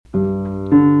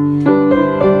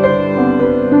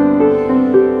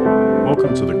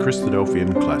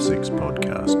Bible Classics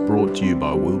podcast, brought to you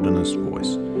by Wilderness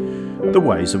Voice. The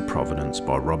Ways of Providence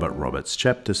by Robert Roberts,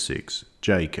 Chapter 6,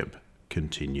 Jacob,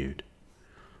 continued.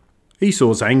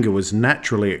 Esau's anger was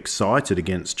naturally excited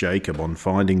against Jacob on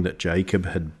finding that Jacob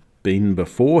had been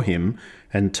before him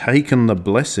and taken the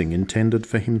blessing intended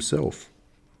for himself.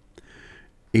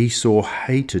 Esau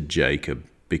hated Jacob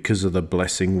because of the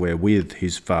blessing wherewith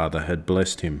his father had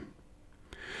blessed him.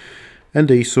 And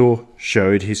Esau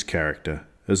showed his character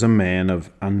as a man of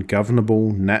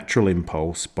ungovernable natural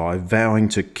impulse by vowing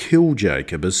to kill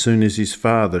Jacob as soon as his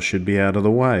father should be out of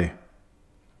the way.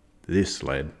 This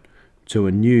led to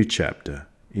a new chapter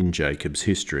in Jacob's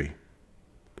history.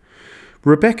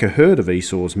 Rebekah heard of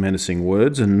Esau's menacing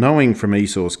words, and knowing from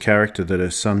Esau's character that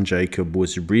her son Jacob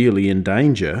was really in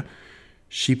danger,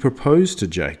 she proposed to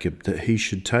Jacob that he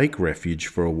should take refuge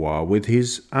for a while with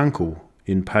his uncle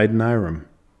in Padan Aram,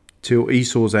 till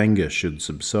Esau's anger should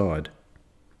subside.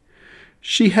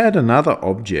 She had another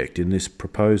object in this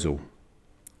proposal.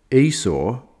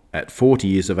 Esau, at 40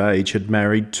 years of age, had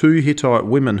married 2 Hittite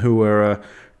women who were a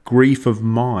grief of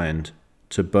mind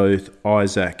to both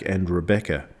Isaac and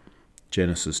Rebekah.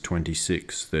 Genesis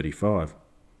 26:35.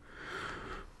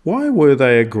 Why were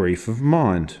they a grief of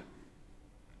mind?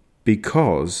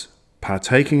 Because,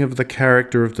 partaking of the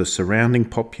character of the surrounding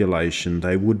population,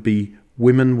 they would be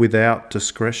women without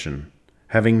discretion,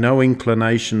 having no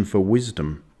inclination for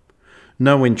wisdom,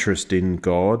 no interest in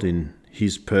God, in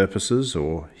his purposes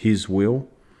or his will,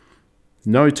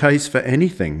 no taste for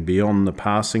anything beyond the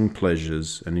passing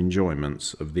pleasures and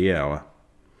enjoyments of the hour.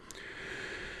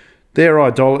 Their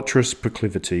idolatrous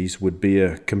proclivities would be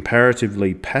a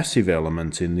comparatively passive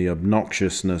element in the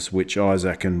obnoxiousness which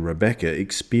Isaac and Rebekah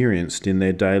experienced in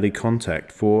their daily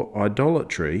contact, for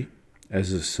idolatry,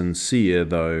 as a sincere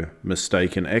though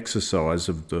mistaken exercise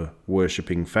of the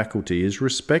worshipping faculty, is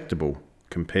respectable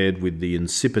compared with the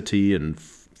insipidity and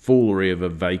foolery of a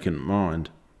vacant mind.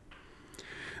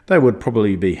 They would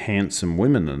probably be handsome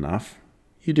women enough.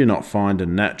 You do not find a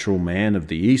natural man of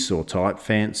the Esau type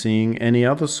fancying any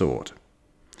other sort.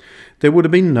 There would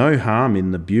have been no harm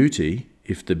in the beauty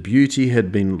if the beauty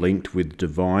had been linked with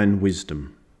divine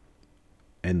wisdom,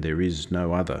 and there is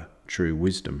no other true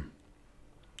wisdom.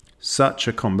 Such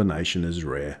a combination is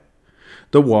rare.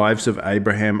 The wives of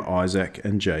Abraham, Isaac,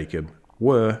 and Jacob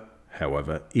were,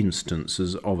 however,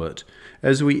 instances of it,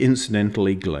 as we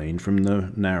incidentally glean from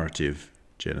the narrative,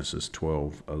 Genesis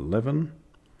 12:11,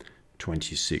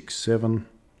 26:7,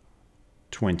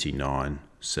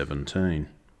 29:17.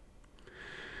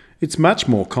 It's much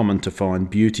more common to find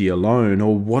beauty alone,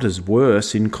 or what is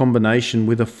worse, in combination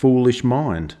with a foolish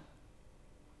mind.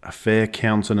 A fair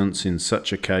countenance in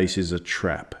such a case is a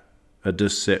trap, a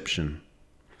deception.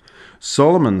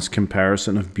 Solomon's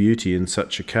comparison of beauty in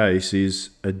such a case is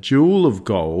a jewel of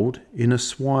gold in a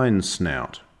swine's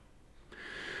snout.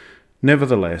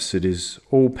 Nevertheless, it is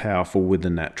all-powerful with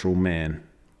the natural man.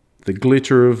 The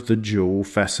glitter of the jewel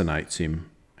fascinates him.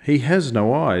 He has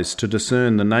no eyes to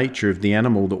discern the nature of the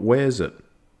animal that wears it.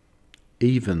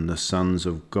 Even the sons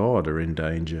of God are in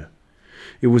danger.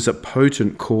 It was a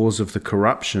potent cause of the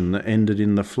corruption that ended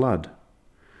in the flood.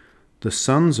 The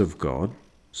sons of God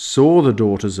saw the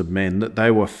daughters of men that they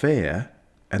were fair,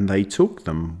 and they took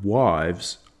them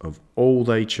wives of all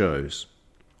they chose,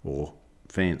 or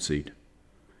fancied.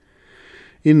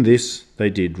 In this they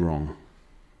did wrong.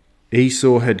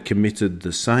 Esau had committed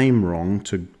the same wrong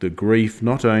to the grief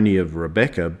not only of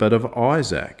Rebekah, but of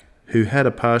Isaac, who had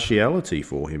a partiality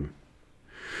for him.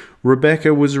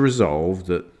 Rebekah was resolved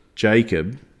that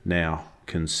Jacob, now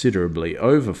considerably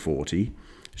over 40,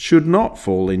 should not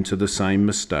fall into the same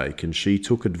mistake, and she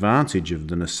took advantage of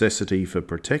the necessity for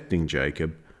protecting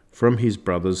Jacob from his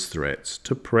brother's threats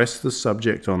to press the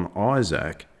subject on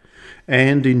Isaac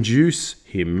and induce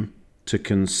him to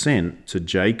consent to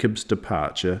Jacob's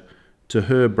departure to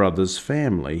her brother's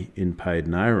family in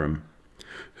Padan Aram,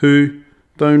 who,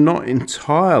 though not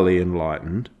entirely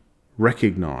enlightened,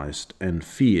 recognized and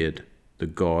feared the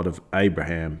God of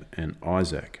Abraham and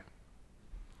Isaac.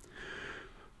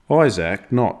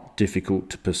 Isaac, not difficult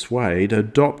to persuade,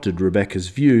 adopted Rebekah's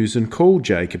views and called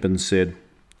Jacob and said,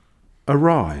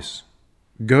 "Arise,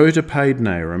 go to Padan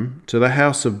Aram, to the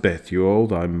house of Bethuel,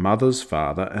 thy mother's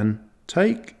father, and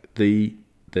take thee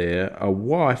there a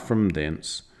wife from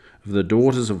thence, of the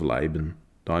daughters of Laban,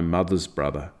 thy mother's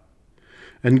brother.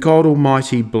 And God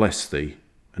Almighty bless thee,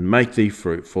 and make thee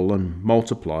fruitful, and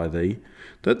multiply thee,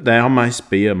 that thou mayst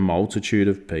be a multitude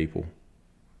of people.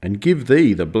 And give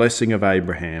thee the blessing of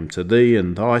Abraham to thee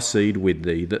and thy seed with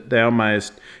thee, that thou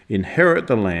mayest inherit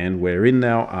the land wherein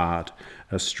thou art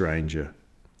a stranger,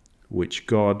 which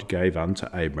God gave unto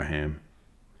Abraham.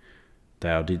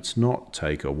 thou didst not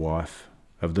take a wife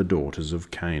of the daughters of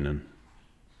Canaan.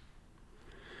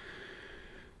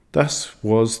 Thus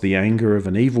was the anger of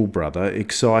an evil brother,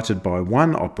 excited by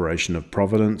one operation of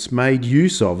providence, made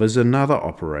use of as another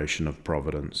operation of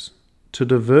providence, to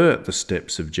divert the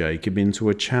steps of Jacob into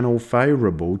a channel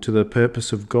favourable to the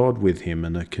purpose of God with him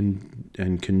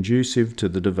and conducive to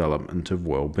the development of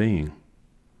well-being.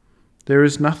 There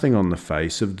is nothing on the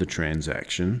face of the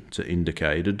transaction to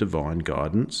indicate a divine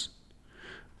guidance,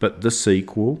 but the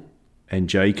sequel and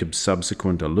Jacob's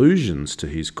subsequent allusions to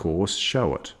his course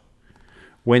show it,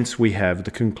 whence we have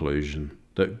the conclusion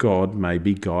that God may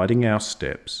be guiding our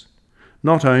steps,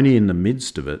 not only in the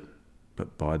midst of it,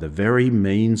 but by the very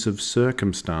means of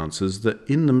circumstances that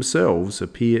in themselves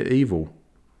appear evil.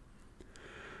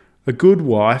 A good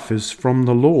wife is from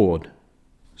the Lord,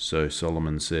 so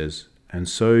Solomon says, and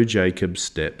so Jacob's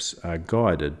steps are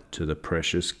guided to the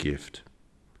precious gift.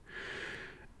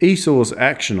 Esau's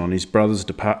action on his brother's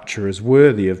departure is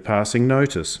worthy of passing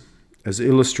notice, as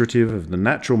illustrative of the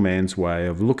natural man's way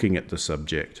of looking at the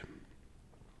subject.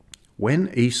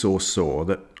 When Esau saw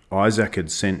that Isaac had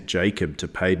sent Jacob to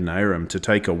Padan Aram to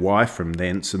take a wife from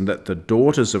thence, and that the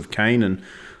daughters of Canaan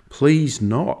pleased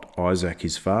not Isaac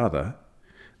his father,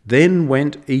 then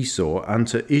went Esau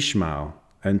unto Ishmael,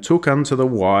 and took unto the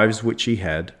wives which he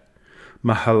had,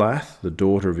 Mahalath, the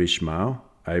daughter of Ishmael,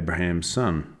 Abraham's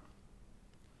son.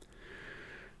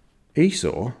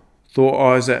 Esau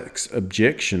thought Isaac's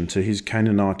objection to his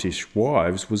Canaanitish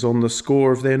wives was on the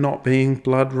score of their not being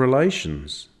blood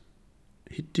relations.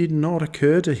 It did not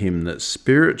occur to him that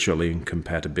spiritual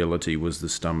incompatibility was the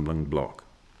stumbling block.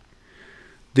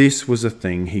 This was a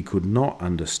thing he could not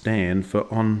understand, for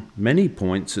on many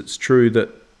points it's true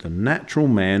that the natural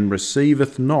man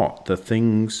receiveth not the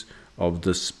things of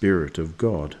the Spirit of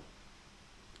God.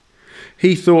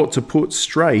 He thought to put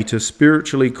straight a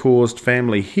spiritually caused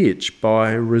family hitch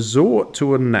by resort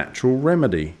to a natural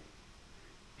remedy.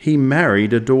 He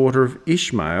married a daughter of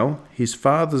Ishmael, his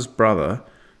father's brother,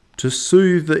 to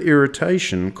soothe the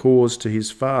irritation caused to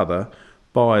his father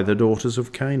by the daughters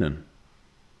of Canaan.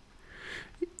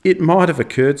 It might have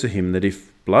occurred to him that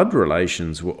if blood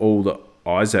relations were all that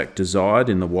Isaac desired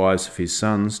in the wives of his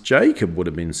sons, Jacob would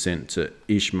have been sent to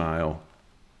Ishmael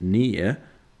near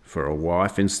for a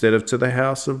wife instead of to the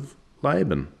house of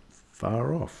Laban,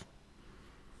 far off.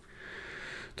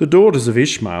 The daughters of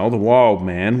Ishmael, the wild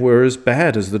man, were as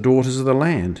bad as the daughters of the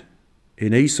land.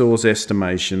 In Esau's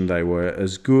estimation, they were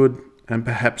as good and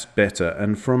perhaps better,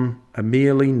 and from a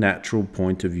merely natural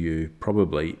point of view,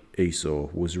 probably Esau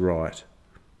was right.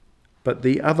 But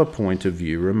the other point of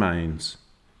view remains.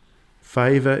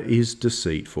 Favour is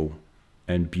deceitful,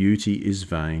 and beauty is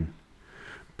vain.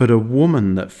 But a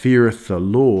woman that feareth the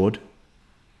Lord,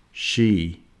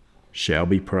 she shall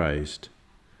be praised.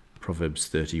 Proverbs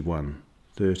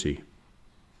 31:30.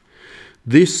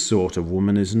 This sort of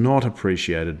woman is not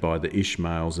appreciated by the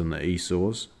Ishmaels and the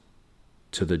Esau's.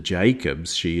 To the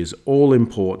Jacobs she is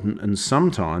all-important, and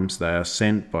sometimes they are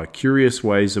sent by curious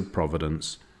ways of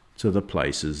providence to the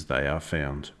places they are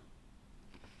found.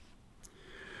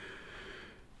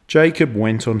 Jacob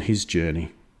went on his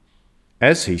journey.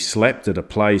 As he slept at a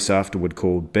place afterward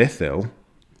called Bethel,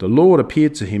 the Lord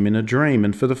appeared to him in a dream,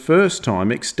 and for the first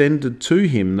time extended to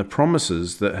him the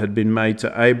promises that had been made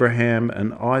to Abraham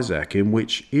and Isaac, in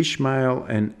which Ishmael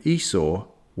and Esau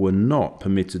were not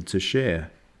permitted to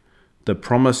share. The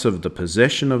promise of the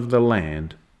possession of the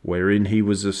land wherein he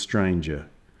was a stranger,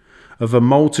 of a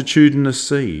multitudinous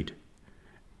seed,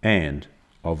 and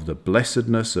of the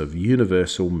blessedness of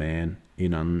universal man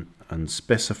in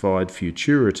unspecified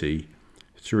futurity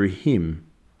through him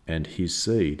and his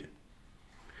seed.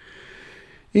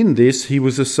 In this he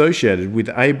was associated with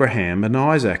Abraham and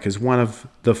Isaac as one of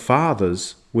the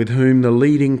fathers with whom the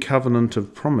leading covenant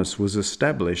of promise was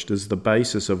established as the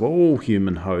basis of all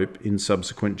human hope in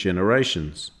subsequent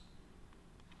generations.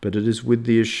 But it is with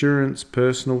the assurance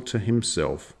personal to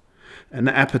himself and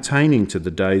appertaining to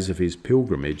the days of his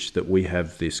pilgrimage that we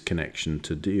have this connection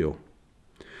to deal.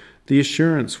 The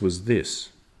assurance was this: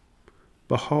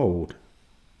 Behold,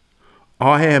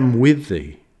 I am with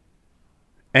thee,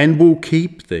 and will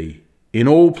keep thee in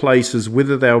all places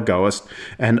whither thou goest,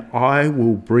 and I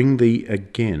will bring thee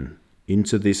again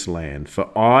into this land,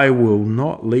 for I will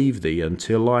not leave thee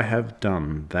until I have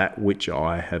done that which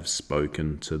I have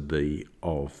spoken to thee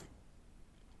of.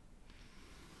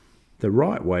 The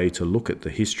right way to look at the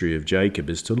history of Jacob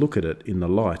is to look at it in the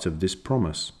light of this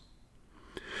promise.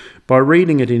 By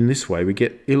reading it in this way, we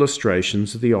get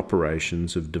illustrations of the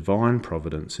operations of divine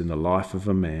providence in the life of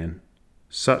a man,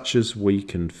 such as we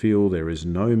can feel there is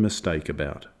no mistake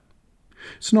about.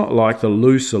 It's not like the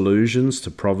loose allusions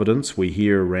to providence we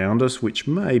hear around us, which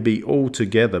may be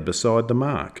altogether beside the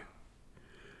mark.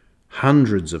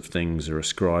 Hundreds of things are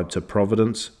ascribed to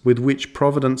providence with which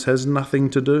providence has nothing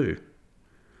to do.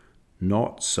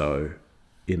 Not so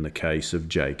in the case of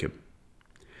Jacob.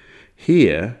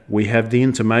 Here we have the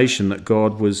intimation that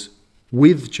God was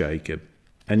with Jacob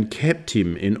and kept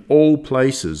him in all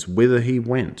places whither he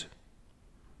went.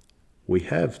 We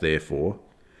have, therefore,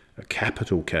 a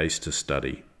capital case to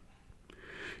study.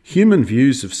 Human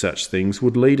views of such things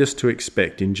would lead us to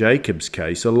expect in Jacob's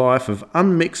case a life of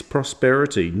unmixed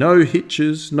prosperity, no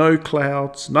hitches, no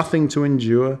clouds, nothing to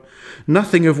endure,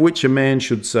 nothing of which a man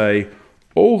should say,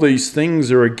 "All these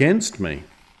things are against me."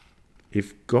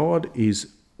 If God is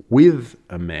with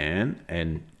a man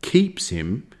and keeps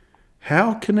him,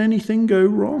 how can anything go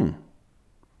wrong?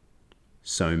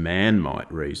 So man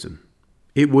might reason.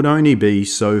 It would only be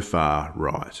so far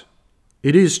right.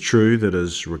 It is true that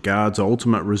as regards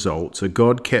ultimate results, a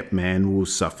God-kept man will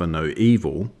suffer no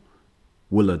evil,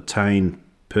 will attain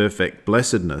perfect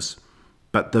blessedness,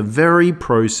 but the very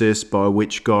process by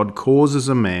which God causes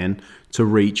a man to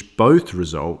reach both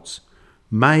results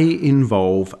may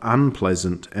involve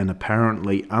unpleasant and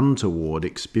apparently untoward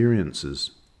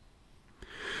experiences.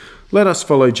 Let us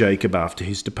follow Jacob after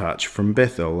his departure from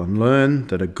Bethel and learn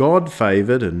that a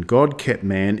God-favoured and God-kept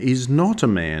man is not a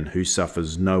man who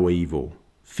suffers no evil,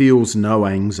 feels no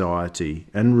anxiety,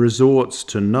 and resorts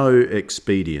to no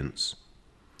expedients.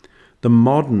 The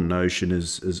modern notion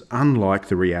is as unlike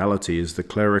the reality as the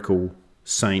clerical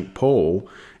St. Paul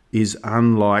is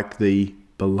unlike the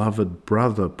beloved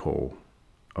brother Paul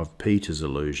of Peter's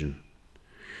allusion.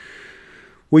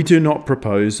 We do not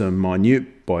propose a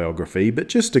minute biography, but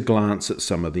just a glance at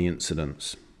some of the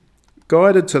incidents.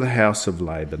 Guided to the house of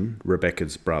Laban,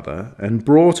 Rebekah's brother, and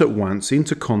brought at once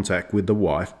into contact with the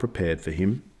wife prepared for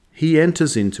him, he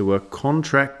enters into a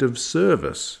contract of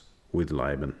service with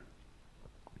Laban.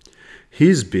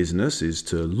 His business is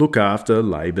to look after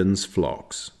Laban's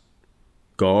flocks.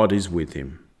 God is with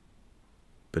him.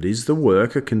 But is the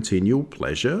work a continual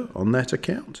pleasure on that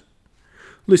account?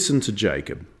 Listen to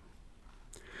Jacob.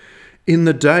 "In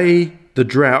the day the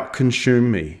drought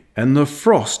consumed me, and the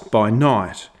frost by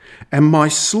night, and my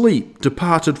sleep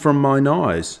departed from mine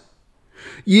eyes.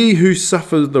 Ye who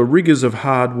suffer the rigours of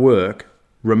hard work,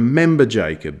 remember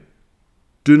Jacob.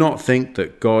 Do not think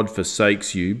that God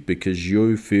forsakes you because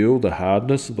you feel the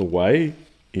hardness of the way.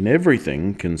 In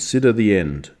everything consider the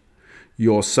end.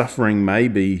 Your suffering may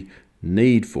be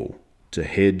needful to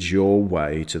hedge your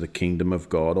way to the kingdom of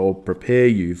God, or prepare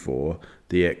you for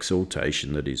the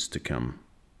exaltation that is to come.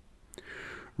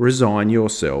 Resign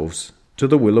yourselves to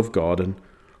the will of God and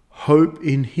hope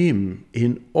in him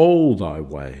in all thy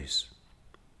ways.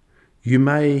 You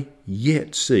may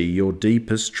yet see your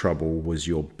deepest trouble was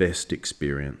your best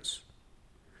experience."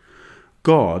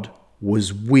 God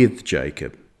was with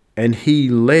Jacob, and he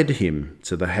led him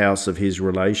to the house of his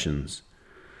relations.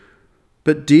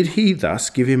 But did he thus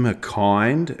give him a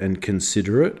kind and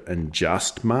considerate and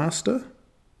just master?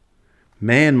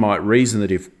 Man might reason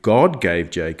that if God gave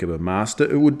Jacob a master,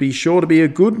 it would be sure to be a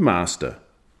good master.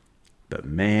 But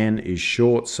man is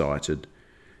short-sighted.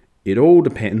 It all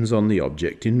depends on the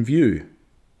object in view.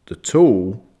 The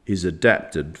tool is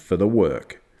adapted for the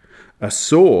work. A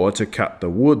saw to cut the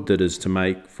wood that is to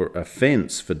make for a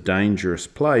fence for dangerous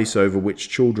place over which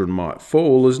children might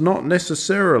fall is not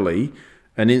necessarily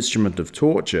an instrument of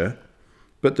torture,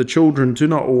 but the children do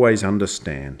not always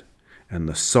understand, and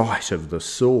the sight of the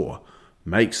saw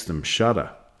makes them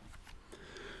shudder.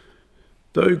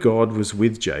 Though God was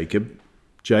with Jacob,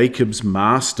 Jacob's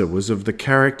master was of the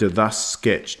character thus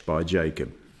sketched by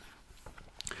Jacob.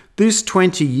 "This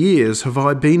 20 years have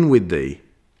I been with thee,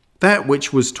 that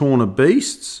which was torn of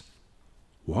beasts."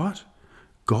 What?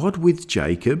 God with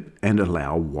Jacob, and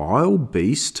allow wild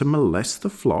beasts to molest the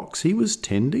flocks he was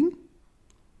tending?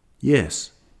 Yes.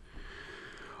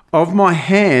 "Of my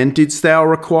hand didst thou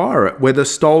require it, whether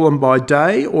stolen by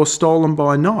day or stolen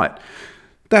by night.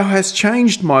 Thou hast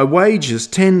changed my wages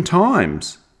 10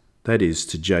 times. That is,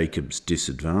 to Jacob's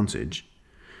disadvantage.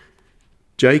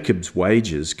 Jacob's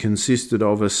wages consisted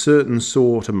of a certain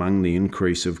sort among the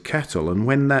increase of cattle, and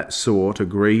when that sort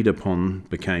agreed upon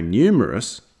became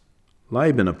numerous,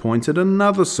 Laban appointed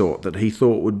another sort that he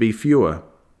thought would be fewer.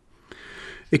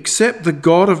 Except the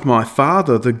God of my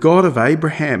father, the God of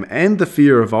Abraham, and the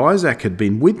fear of Isaac had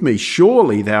been with me,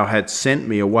 surely thou hadst sent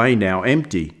me away now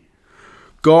empty.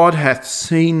 God hath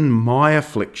seen my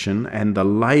affliction and the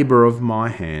labour of my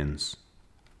hands."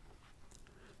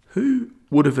 Who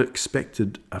would have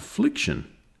expected affliction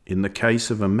in the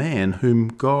case of a man whom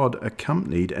God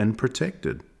accompanied and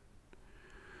protected?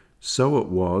 So it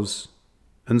was,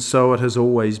 and so it has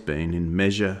always been in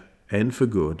measure and for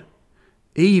good,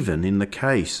 even in the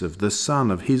case of the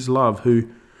Son of his love, who,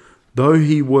 though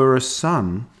he were a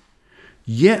son,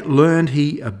 yet learned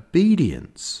he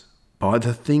obedience by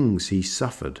the things he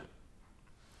suffered.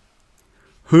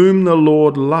 Whom the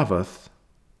Lord loveth,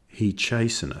 he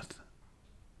chasteneth.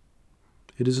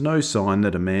 It is no sign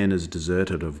that a man is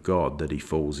deserted of God that he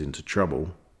falls into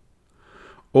trouble.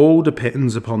 All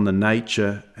depends upon the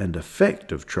nature and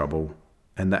effect of trouble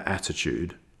and the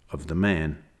attitude of the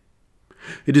man.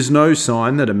 It is no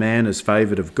sign that a man is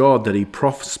favoured of God that he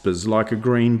prospers like a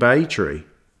green bay tree.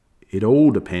 It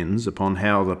all depends upon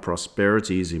how the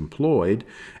prosperity is employed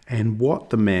and what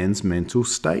the man's mental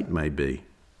state may be.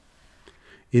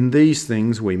 In these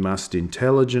things we must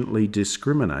intelligently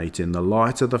discriminate in the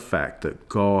light of the fact that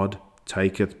God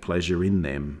taketh pleasure in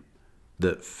them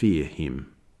that fear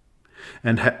him,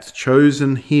 and hath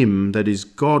chosen him that is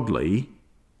godly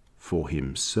for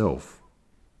himself,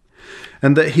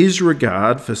 and that his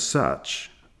regard for such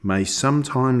may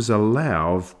sometimes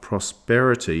allow of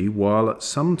prosperity, while it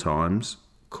sometimes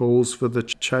calls for the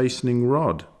chastening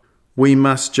rod. We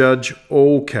must judge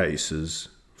all cases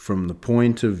from the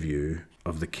point of view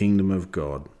of the kingdom of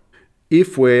God.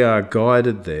 If we are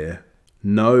guided there,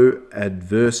 no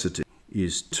adversity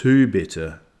is too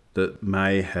bitter that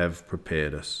may have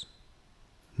prepared us,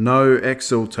 no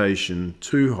exaltation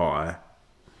too high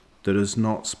that has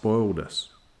not spoiled us.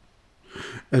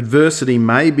 Adversity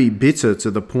may be bitter to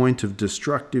the point of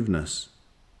destructiveness.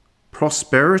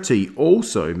 Prosperity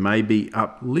also may be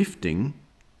uplifting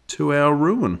to our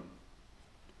ruin.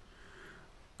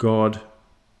 God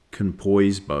can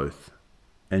poise both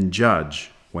and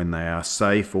judge when they are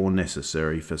safe or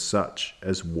necessary for such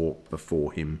as walk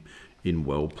before him in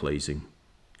well-pleasing.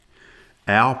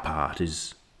 Our part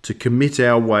is to commit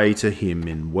our way to him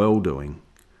in well-doing,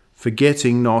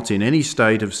 forgetting not in any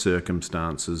state of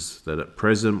circumstances that at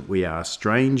present we are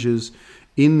strangers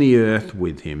in the earth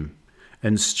with him,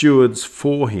 and stewards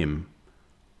for him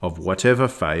of whatever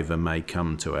favour may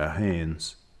come to our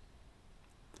hands.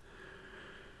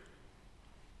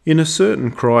 In a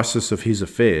certain crisis of his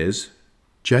affairs,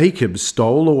 Jacob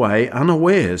stole away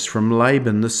unawares from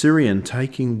Laban the Syrian,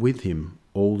 taking with him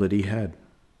all that he had.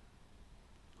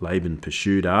 Laban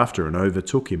pursued after and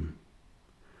overtook him.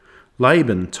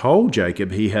 Laban told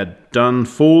Jacob he had done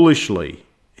foolishly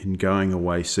in going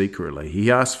away secretly.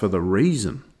 He asked for the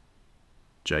reason.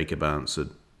 Jacob answered,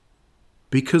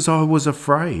 "Because I was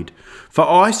afraid. For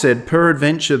I said,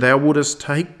 peradventure thou wouldest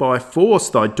take by force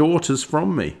thy daughters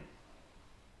from me."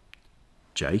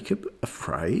 Jacob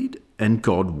afraid and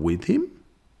God with him?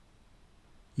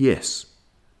 Yes.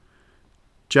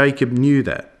 Jacob knew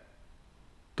that.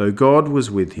 Though God was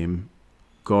with him,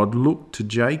 God looked to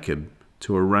Jacob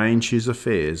to arrange his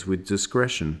affairs with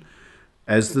discretion,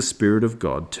 as the Spirit of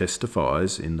God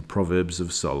testifies in the Proverbs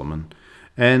of Solomon,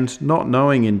 and not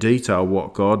knowing in detail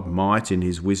what God might in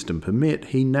his wisdom permit,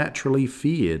 he naturally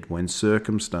feared when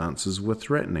circumstances were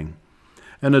threatening,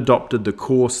 and adopted the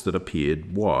course that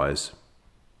appeared wise.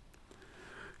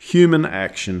 Human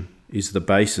action is the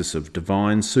basis of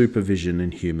divine supervision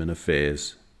in human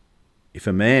affairs. If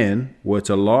a man were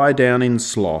to lie down in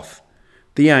sloth,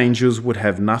 the angels would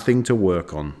have nothing to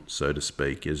work on, so to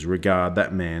speak, as regard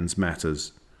that man's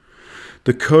matters.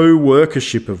 The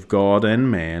co-workership of God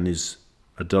and man is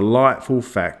a delightful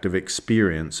fact of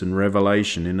experience and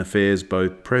revelation in affairs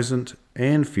both present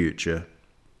and future,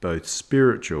 both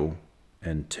spiritual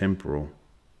and temporal.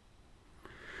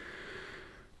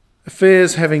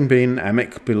 Affairs having been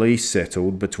amicably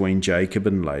settled between Jacob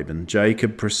and Laban,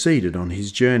 Jacob proceeded on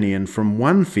his journey, and from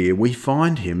one fear we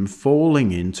find him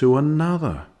falling into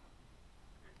another.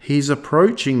 He is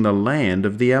approaching the land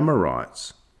of the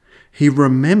Amorites. He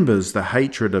remembers the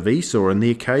hatred of Esau and the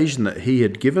occasion that he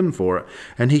had given for it,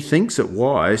 and he thinks it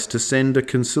wise to send a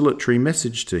conciliatory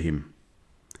message to him.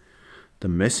 The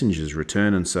messengers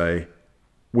return and say,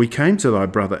 "We came to thy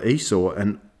brother Esau,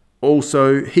 and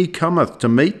also he cometh to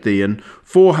meet thee, and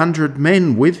 400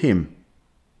 men with him."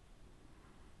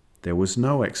 There was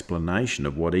no explanation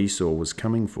of what Esau was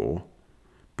coming for,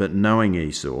 but knowing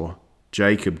Esau,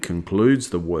 Jacob concludes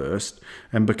the worst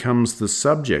and becomes the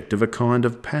subject of a kind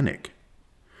of panic.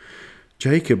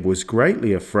 Jacob was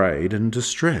greatly afraid and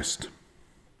distressed.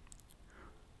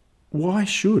 Why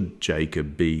should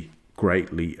Jacob be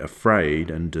greatly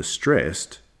afraid and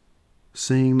distressed,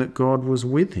 seeing that God was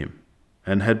with him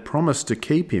and had promised to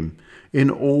keep him in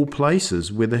all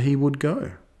places whither he would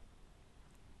go?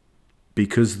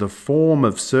 Because the form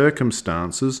of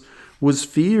circumstances was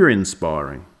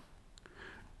fear-inspiring.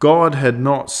 God had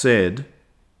not said,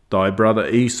 Thy brother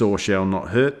Esau shall not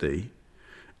hurt thee.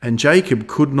 And Jacob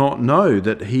could not know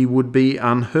that he would be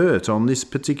unhurt on this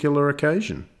particular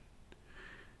occasion.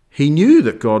 He knew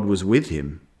that God was with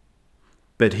him,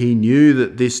 but he knew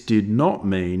that this did not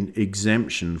mean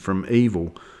exemption from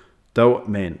evil, though it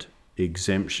meant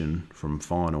exemption from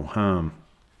final harm.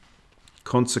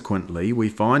 Consequently, we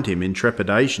find him in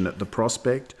trepidation at the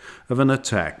prospect of an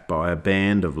attack by a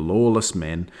band of lawless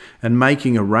men and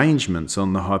making arrangements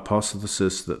on the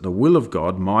hypothesis that the will of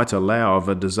God might allow of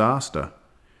a disaster.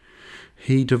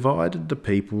 He divided the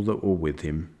people that were with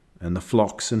him and the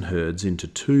flocks and herds into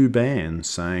 2 bands,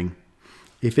 saying,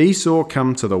 If Esau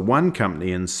come to the one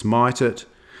company and smite it,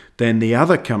 then the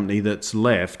other company that's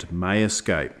left may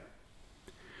escape.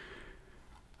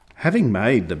 Having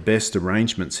made the best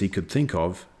arrangements he could think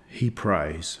of, he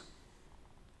prays,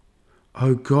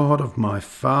 O God of my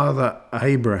father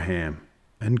Abraham,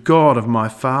 and God of my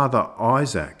father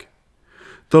Isaac,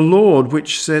 the Lord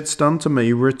which saidst unto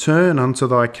me, Return unto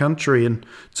thy country and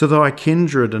to thy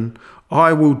kindred, and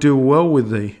I will do well with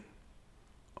thee.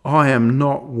 I am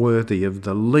not worthy of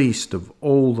the least of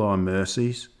all thy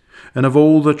mercies, and of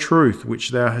all the truth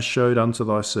which thou hast showed unto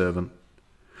thy servant.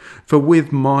 For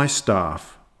with my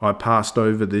staff I passed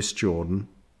over this Jordan,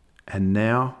 and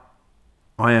now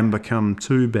I am become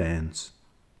 2 bands.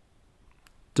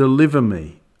 Deliver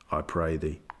me, I pray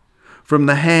thee, from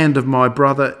the hand of my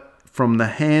brother, from the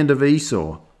hand of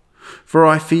Esau, for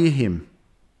I fear him,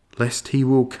 lest he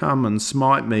will come and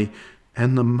smite me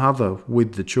and the mother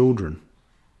with the children.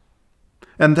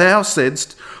 And thou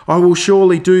saidst, I will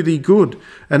surely do thee good,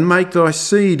 and make thy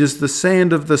seed as the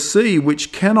sand of the sea,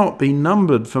 which cannot be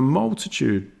numbered for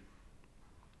multitude.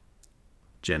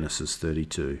 Genesis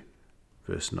 32,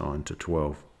 verse 9 to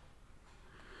 12.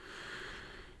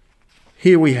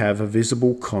 Here we have a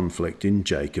visible conflict in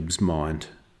Jacob's mind.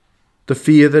 The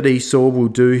fear that Esau will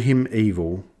do him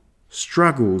evil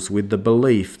struggles with the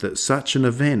belief that such an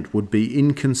event would be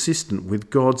inconsistent with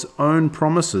God's own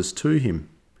promises to him.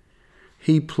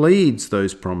 He pleads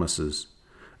those promises,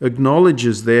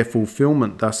 acknowledges their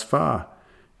fulfillment thus far,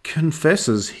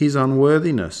 confesses his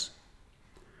unworthiness,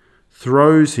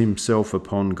 throws himself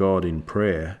upon God in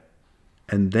prayer,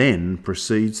 and then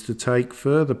proceeds to take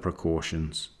further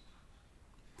precautions.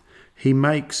 He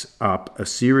makes up a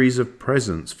series of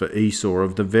presents for Esau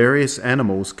of the various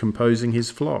animals composing his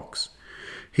flocks.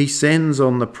 He sends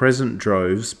on the present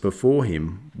droves before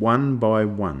him one by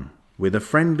one, with a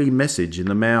friendly message in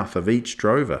the mouth of each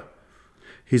drover.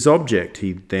 His object,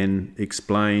 he then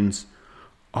explains,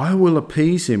 I will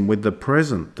appease him with the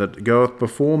present that goeth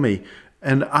before me,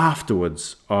 and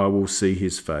afterwards I will see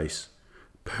his face.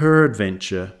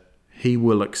 Peradventure he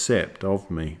will accept of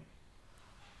me.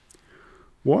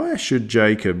 Why should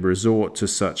Jacob resort to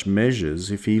such measures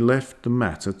if he left the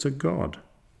matter to God?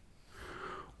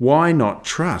 Why not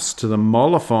trust to the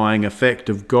mollifying effect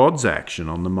of God's action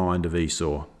on the mind of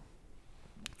Esau?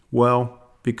 Well,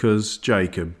 because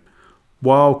Jacob,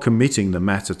 while committing the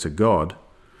matter to God,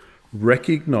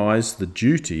 recognized the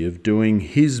duty of doing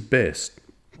his best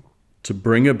to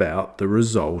bring about the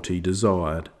result he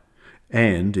desired.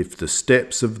 And if the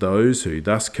steps of those who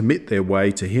thus commit their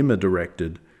way to him are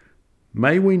directed,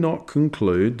 may we not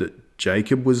conclude that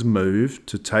Jacob was moved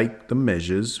to take the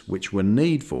measures which were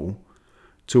needful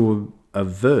to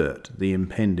avert the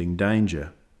impending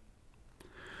danger?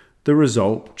 The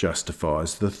result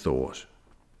justifies the thought.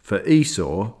 For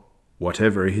Esau,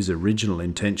 whatever his original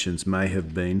intentions may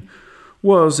have been,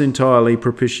 was entirely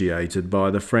propitiated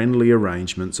by the friendly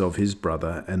arrangements of his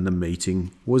brother, and the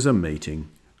meeting was a meeting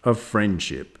of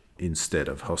friendship instead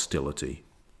of hostility.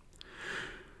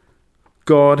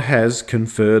 God has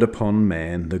conferred upon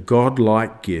man the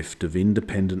godlike gift of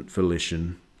independent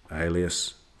volition,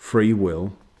 alias free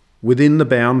will, within the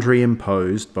boundary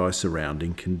imposed by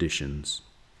surrounding conditions.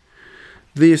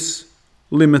 This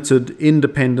limited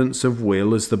independence of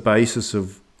will is the basis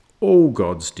of all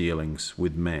God's dealings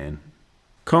with man.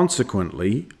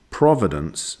 Consequently,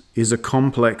 providence is a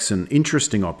complex and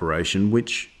interesting operation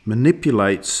which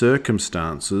manipulates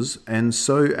circumstances and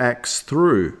so acts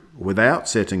through, without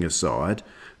setting aside,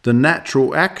 the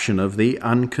natural action of the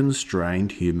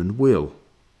unconstrained human will.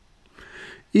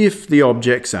 If the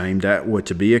objects aimed at were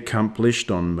to be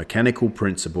accomplished on mechanical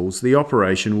principles, the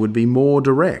operation would be more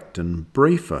direct and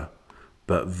briefer,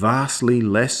 but vastly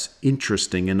less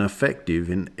interesting and effective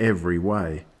in every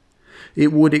way.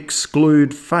 It would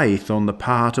exclude faith on the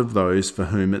part of those for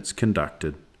whom it's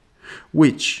conducted,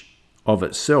 which of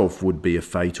itself would be a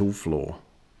fatal flaw.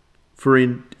 For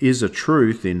it is a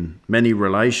truth in many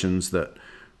relations that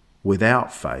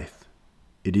without faith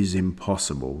it is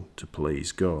impossible to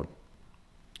please God.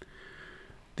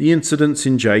 The incidents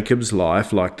in Jacob's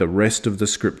life, like the rest of the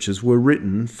scriptures, were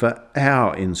written for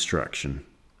our instruction.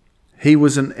 He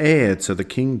was an heir to the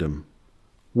kingdom,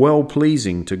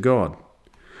 well-pleasing to God.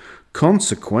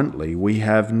 Consequently, we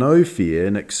have no fear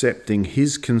in accepting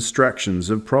his constructions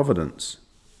of providence.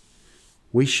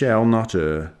 We shall not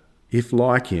err, if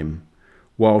like him,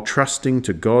 while trusting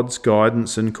to God's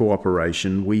guidance and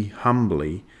cooperation, we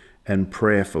humbly and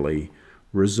prayerfully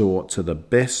resort to the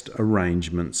best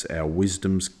arrangements our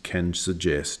wisdoms can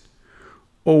suggest,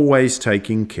 always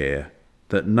taking care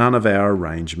that none of our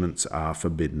arrangements are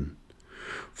forbidden.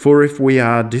 For if we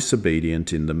are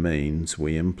disobedient in the means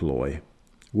we employ,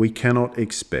 we cannot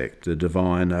expect the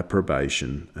divine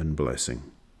approbation and blessing.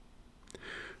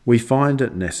 We find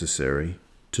it necessary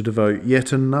to devote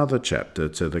yet another chapter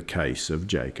to the case of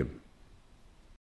Jacob.